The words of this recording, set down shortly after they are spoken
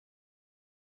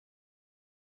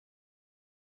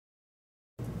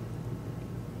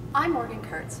I'm Morgan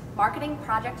Kurtz, Marketing,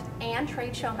 Project, and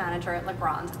Trade Show Manager at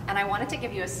Legrand, and I wanted to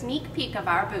give you a sneak peek of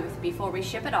our booth before we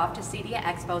ship it off to CEDIA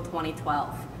EXPO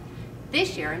 2012.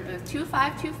 This year in booth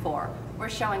 2524, we're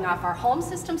showing off our home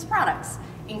systems products,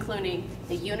 including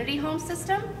the Unity Home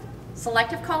System,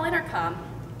 Selective Call Intercom,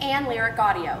 and Lyric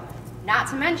Audio, not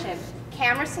to mention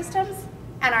camera systems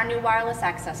and our new wireless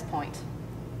access point.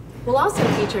 We'll also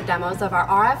feature demos of our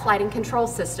RF lighting control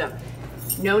system,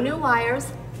 no new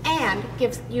wires, and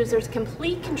gives users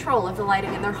complete control of the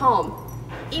lighting in their home,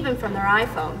 even from their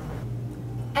iPhone.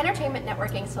 Entertainment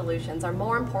networking solutions are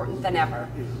more important than ever.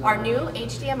 Our new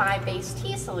HDMI base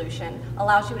T solution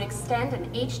allows you to extend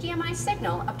an HDMI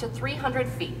signal up to 300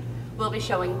 feet. We'll be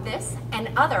showing this and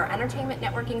other entertainment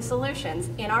networking solutions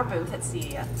in our booth at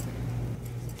CEDIA.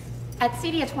 At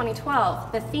CEDIA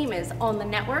 2012, the theme is Own the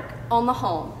Network, Own the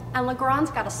Home, and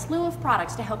Legrand's got a slew of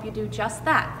products to help you do just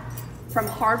that. From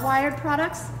hardwired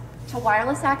products to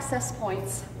wireless access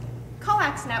points,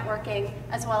 coax networking,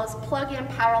 as well as plug-in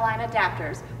power line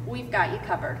adapters, we've got you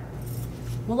covered.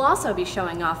 We'll also be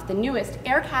showing off the newest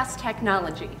Aircast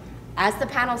technology. As the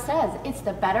panel says, it's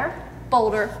the better,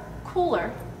 bolder,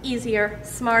 cooler, easier,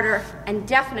 smarter, and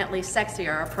definitely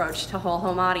sexier approach to whole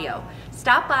home audio.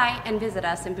 Stop by and visit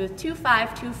us in booth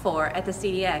 2524 at the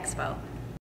CEDIA Expo.